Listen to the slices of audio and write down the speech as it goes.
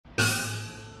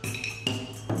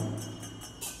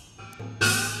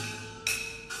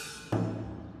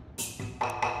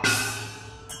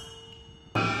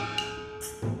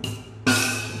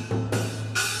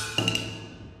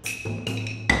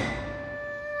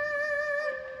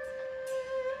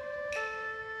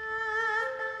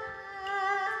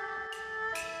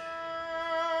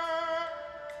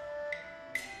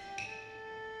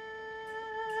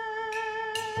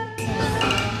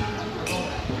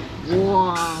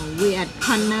We at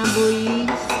Phanna Buri,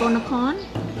 สกลนคร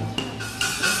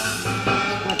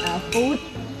Got our food.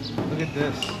 Look at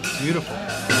this. Beautiful. We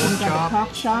Pork got the chop,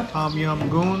 pork chop, tom yum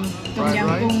goon, tom fried yum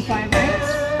rice. goong fried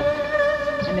rice,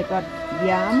 and they got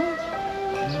yam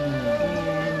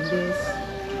and this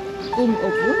กุ้งอ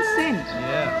บวุ้นเส้น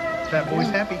Yeah. Fat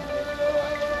boy's happy.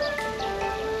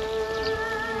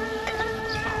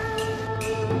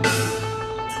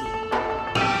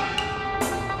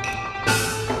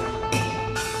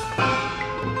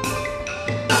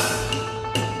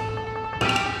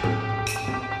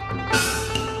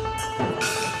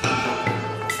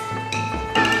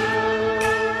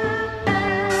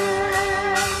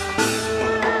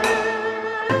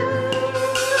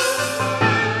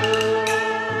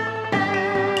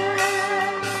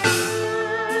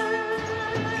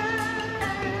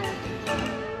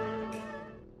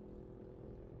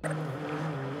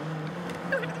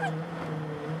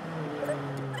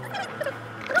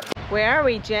 Where are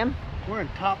we, Jim? We're in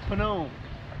Top Phnom,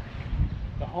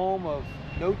 the home of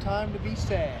No Time to Be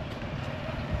Sad.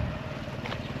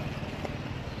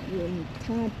 We're in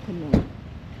Top Phnom.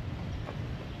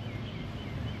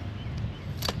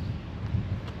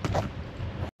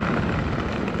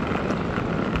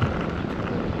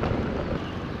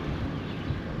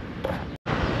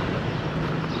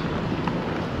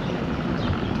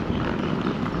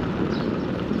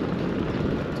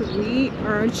 We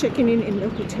are checking in the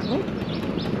hotel.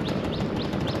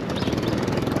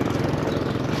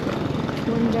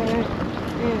 One bag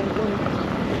and one.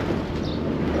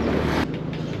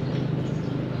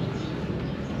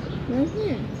 Right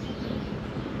here.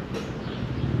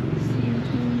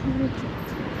 Sangthong Heritage.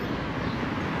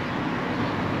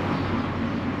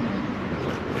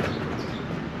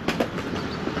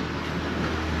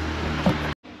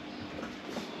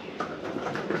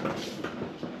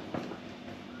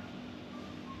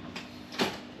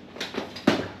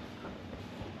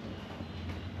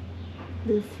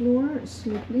 The floor is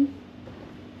slippery,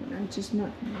 but I'm just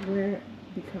not aware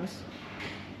because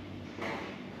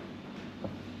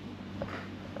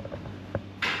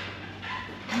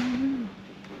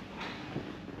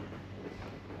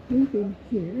we've been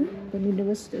here, but we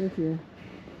never stayed here.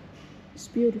 It's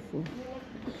beautiful.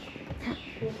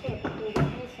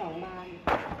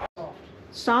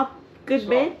 Soft, good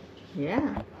bed?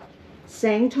 Yeah.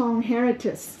 Sangthong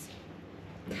Heritage,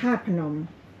 ท่าพนม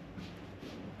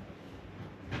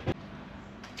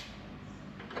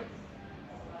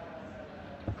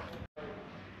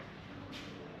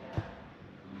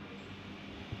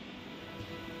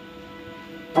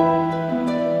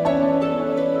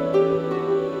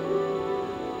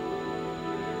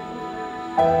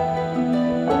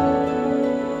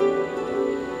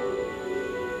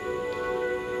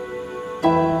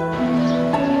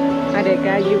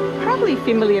Adega, you're probably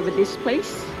familiar with this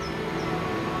place.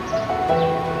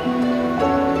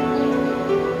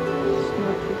 It's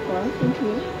not too far from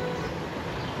here.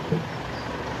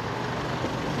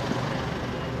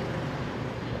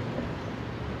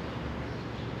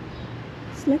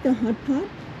 It's like a hot pot,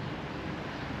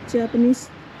 Japanese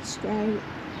style.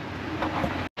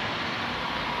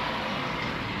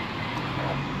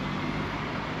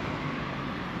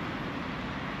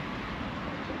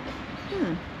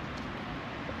 Huh.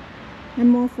 And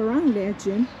more around there,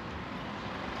 Jim.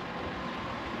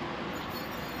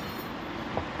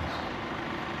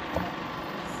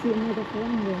 See another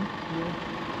around there.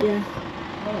 Yeah.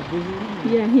 Oh,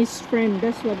 busy. Yeah, his friend.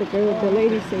 That's what the girl, the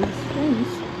lady says. His friends.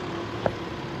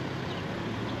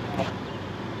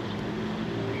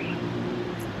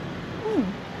 Oh,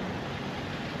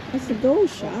 that's a gold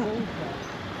shop.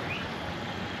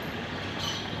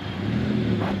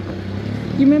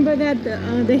 You remember that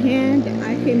the hand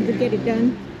I came to get it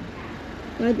done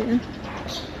right there.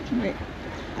 Right,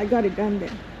 I got it done there.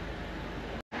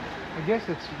 I guess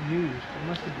it's used. It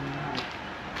must have been used.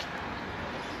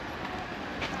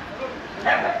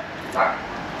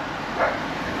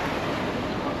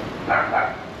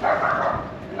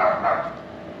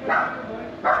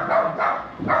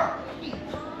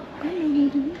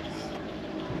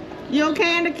 You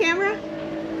okay on the camera?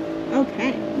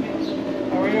 Okay.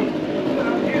 How are you?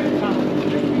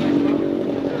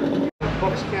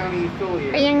 Bucks County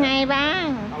affiliate. เป็นยังไงบ้าง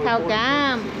ข้าวกล้า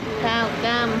ม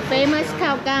famous ข้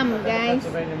าวกล้าม guys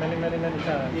Many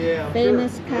times.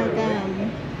 famous ข้าวกล้าม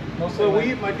So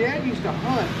my dad used to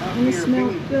hunt up and it here.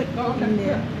 smells good in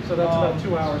there. So that's about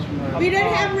 2 hours from there. We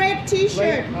don't have red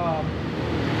t-shirt.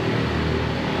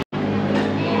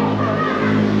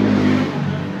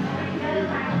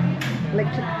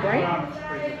 Electric bright.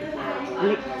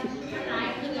 Electric.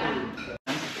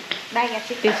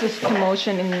 This is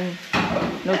commotion in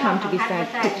No time to be sad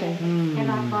kitchen.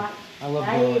 I love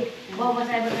garlic.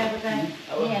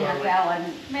 เนี่ยนะไปเอาอัน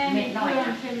เม็ดน้อยนะ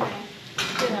เค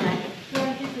รื่องอะไรเครื่อง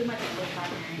ที่ซื้อมาจากโรงพยาบาล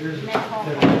แม่พ่อ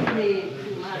นี่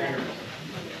ซื้อมาแล้ว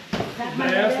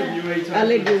They asked if you ate I'll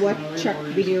let you watch Chuck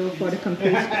video for the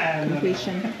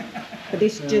completion. But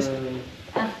this is just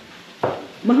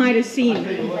behind the scene.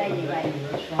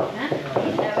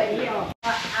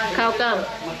 ข้าวกล้ำ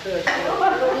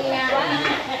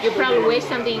You probably waste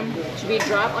something to be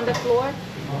dropped on the floor.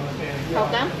 ข้าว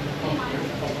กล้ำ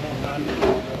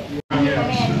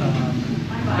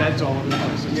beds all over the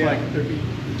place. It's like there'd be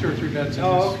 2 or 3 beds. In Oh,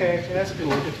 this. okay. That's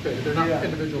cool. It's big. They're not Yeah.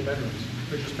 individual bedrooms.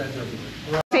 They're just beds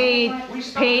everywhere. Say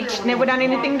Paige never done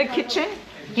anything in the kitchen.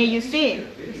 Here you see.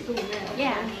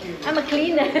 Yeah I'm a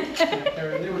cleaner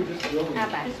They were just building.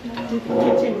 5 บาท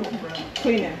Kitchen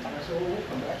cleaner.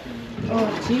 Oh,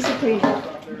 she's a cleaner.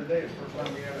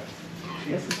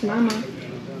 This is Mama.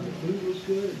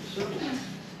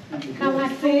 ข้าวผั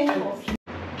ดปู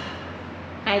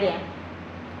Hi there.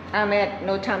 I'm at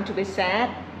No Time to Be Sad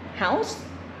house,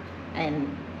 and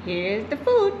here's the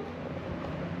food.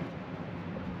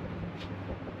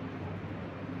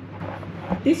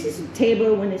 This is a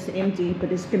table when it's empty, but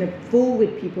it's gonna full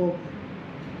with people.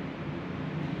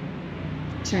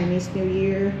 Chinese New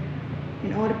Year, and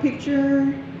all the picture.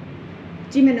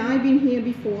 Jim and I been here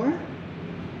before,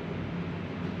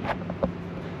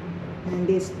 and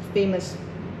this famous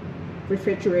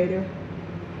refrigerator.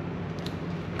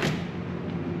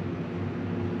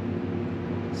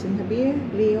 Javier,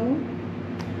 Leo.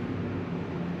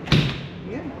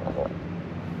 Yeah.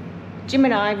 Jim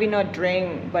and I, we not drink,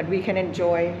 but we can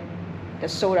enjoy the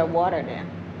soda water there.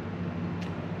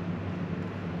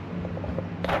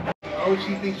 Oh,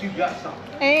 she thinks you got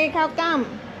something. Hey, Khao Kam.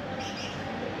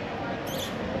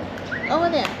 Over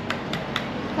there.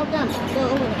 Khao Kam, go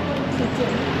over there. See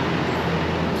Jim.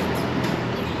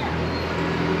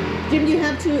 Jim, you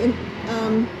have to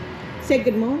say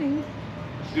good morning.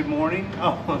 Good morning.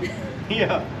 Oh,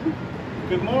 yeah.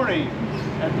 Good morning.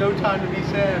 At No Time to Be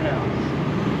Sad house.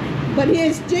 But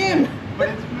here's Jim. But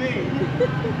it's me.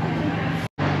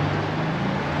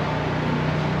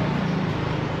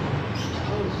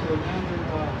 Oh, so now they're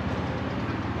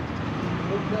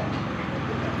hooked up.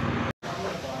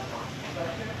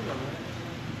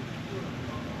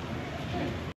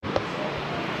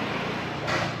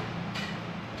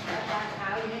 เท้า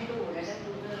อยู่ในตู้แล้วก็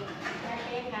ตู้เดิม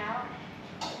เล็กเท้า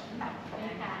เล็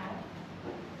กเท้า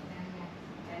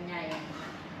อันใหญ่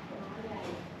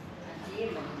อันนี้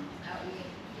เอาอีก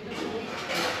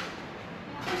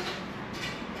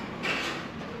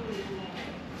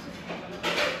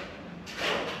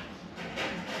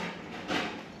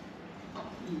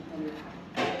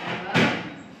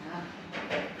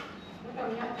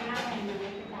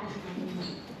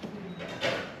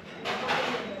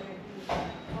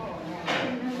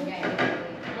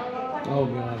Oh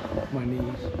God, my knees.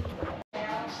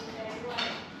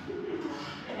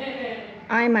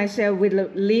 I myself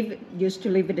used to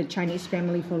live with a Chinese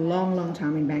family for a long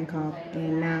time in Bangkok,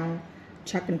 and now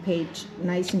Chuck and Paige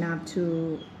nice enough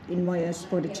to invite us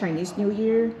for the Chinese New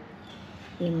Year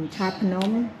in Thai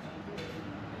Phnom.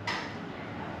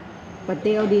 But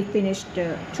they already finished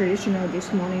the traditional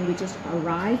this morning. We just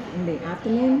arrived in the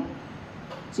afternoon.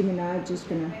 Jim and I are just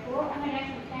gonna.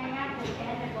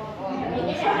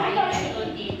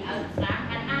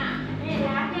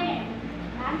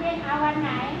 เอาวันไห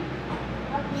น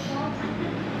เอากี่โต๊ะ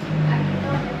เอากี่โ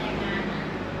ต๊ะจะแต่งงาน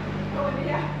โต๊ะนี้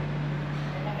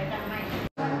จะไปตั้งไม่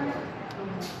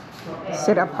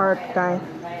Set apart guy.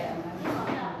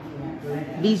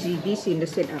 Busy in the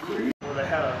setup.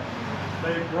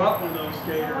 Where they brought one of those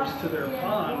gators to their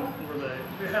pond where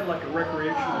they had like a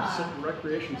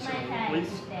recreation center,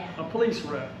 a police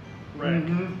wreck.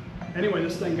 Anyway,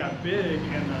 this thing got big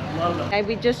and a lot of the.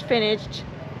 We just finished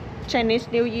Chinese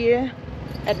New Year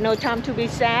at No Time to Be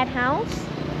Sad house.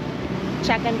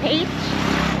 Chuck and Paige.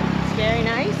 It's very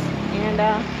nice, and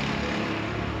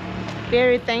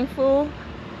very thankful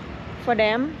for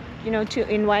them, to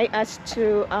invite us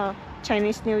to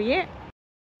Chinese New Year.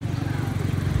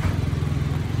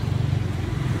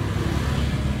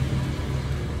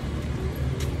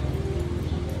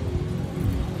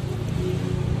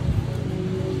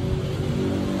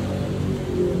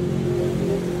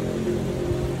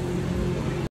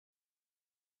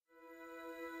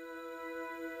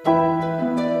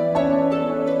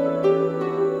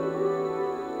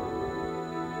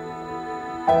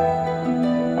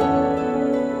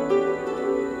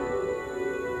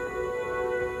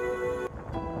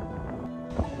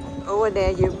 Over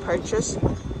there you purchase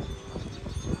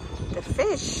the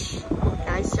fish.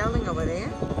 Guys selling over there.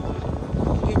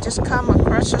 you just come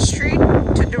across the street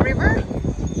to the river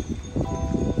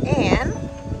and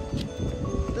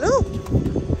look,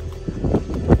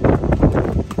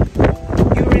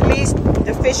 you release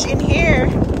the fish in here,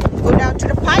 go down to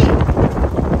the pipe,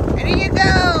 and there you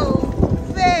go,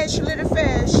 fish, little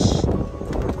fish.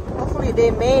 Hopefully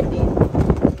they made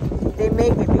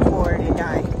it before they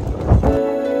die.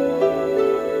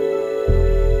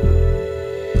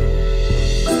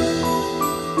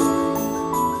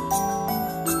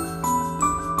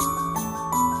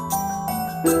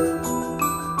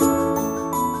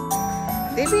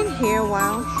 They've been here a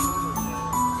while.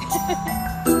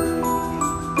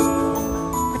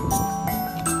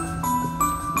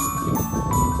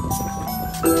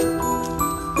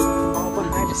 All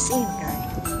behind the scene, guys.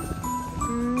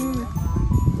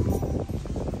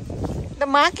 The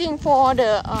marking for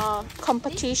the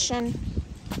competition,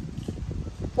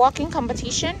 walking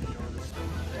competition.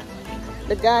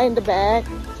 The guy in the back,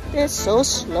 they're so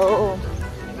slow.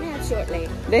 They have short leg.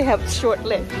 They have short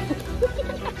leg.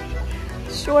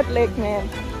 Short leg, man.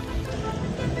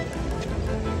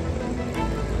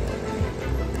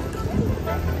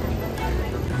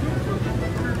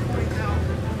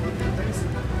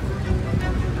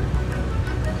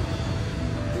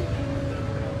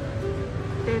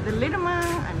 They're the little man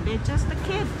and they're just the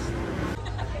kids.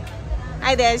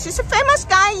 Hi there, this is a famous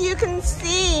guy. You can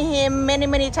see him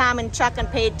many times in Chuck and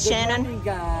Paige channel. Good morning,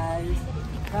 guys.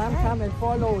 Come and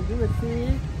follow. You will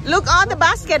see. Look, all the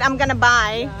basket I'm gonna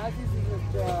buy.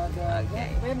 Yeah, this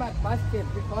is the famous basket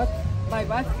because my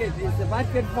basket is a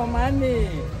basket for money.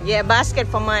 Yeah, basket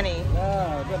for money.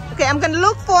 Yeah, Okay, I'm gonna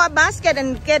look for a basket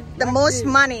and get the most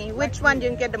money. Which one you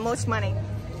can get the most money?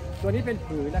 ตัวนี้เป็น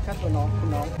ผืนนะครับตัวน้องคุณ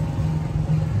น้อง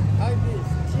How this?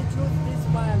 She choose this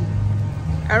one.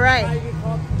 All right. I will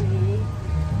callผืน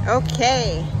Okay.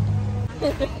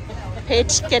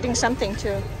 Paige getting something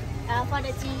too. For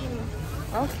the team.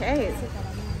 Okay.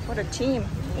 For the team.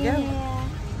 Yeah.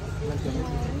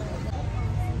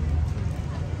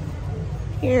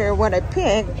 Here, what I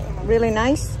picked, really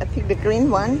nice. I picked the green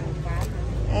one,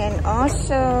 and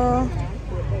also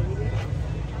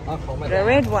เอาของมา the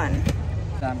red one.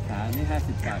 ดามขานี่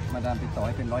50 บาทมาดามไปต่อใ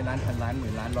ห้เป็น100 ล้านพันล้านห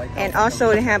มื่นล้านร้อย And also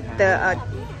they have the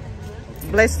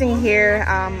blessing here.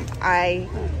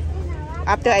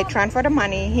 After I transfer the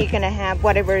money, he gonna have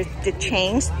whatever the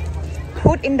change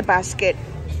put in the basket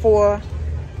for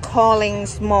calling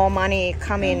small money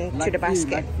come into the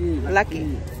basket. Lucky.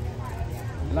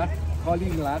 ลัด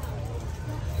calling ลัด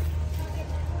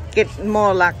Get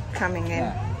more luck coming in.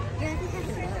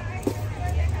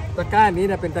 ตะกร้านี้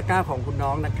เป็นตะกร้าของคุณน้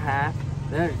องนะคะ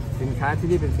และสินค้าที่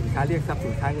นี่เป็นสินค้าเรียกทรัพย์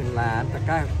สินค้าเงินล้านตะก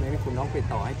ร้านี้คุณน้องไป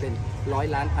ต่อให้เป็น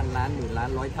100 ล้านพันล้านหมื่นล้าน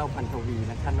ร้อยเท่าพันทวี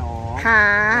นะคะน้อง ค่ะ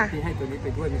ที่ให้ตัวนี้ไป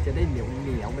ด้วยมันจะได้เหนียว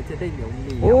มันจะได้เหนียว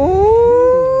โอ้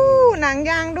หนัง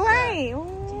ยางด้วยโอ้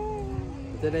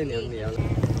จะได้เหนียว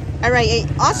Alright,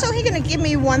 also he gonna give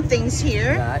me one things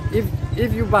here. If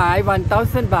you buy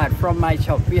 1,000 baht from my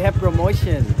shop we have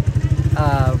promotion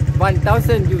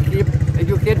 1,000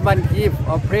 you get one gift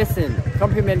or present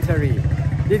complimentary.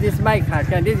 This is my card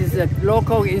and this is a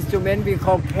local instrument we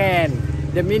call can.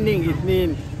 The meaning it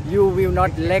means you will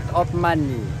not lack of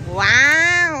money.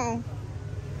 Wow!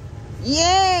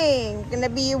 Yay!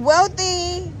 Gonna be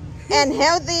wealthy and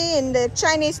healthy in the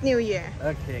Chinese New Year.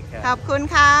 Okay, ขอบคุณ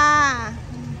ค่ะ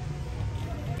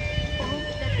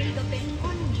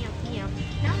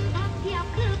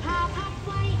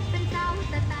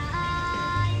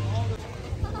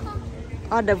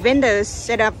All the vendors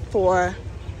set up for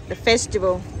the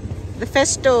festival. The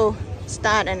festival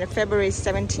start on February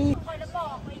 17th.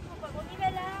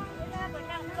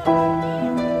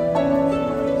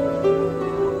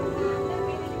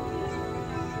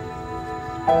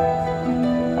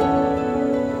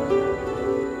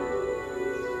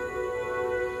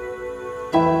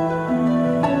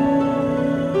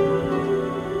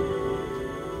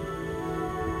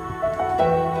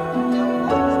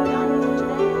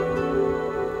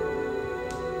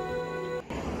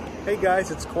 Hey guys,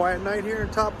 it's a quiet night here in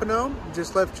Top Phnom.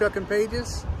 Just left Chuck and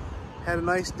Paige's, had a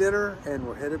nice dinner, and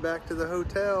we're headed back to the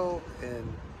hotel and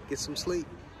get some sleep.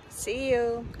 See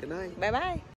you. Good night.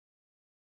 Bye-bye.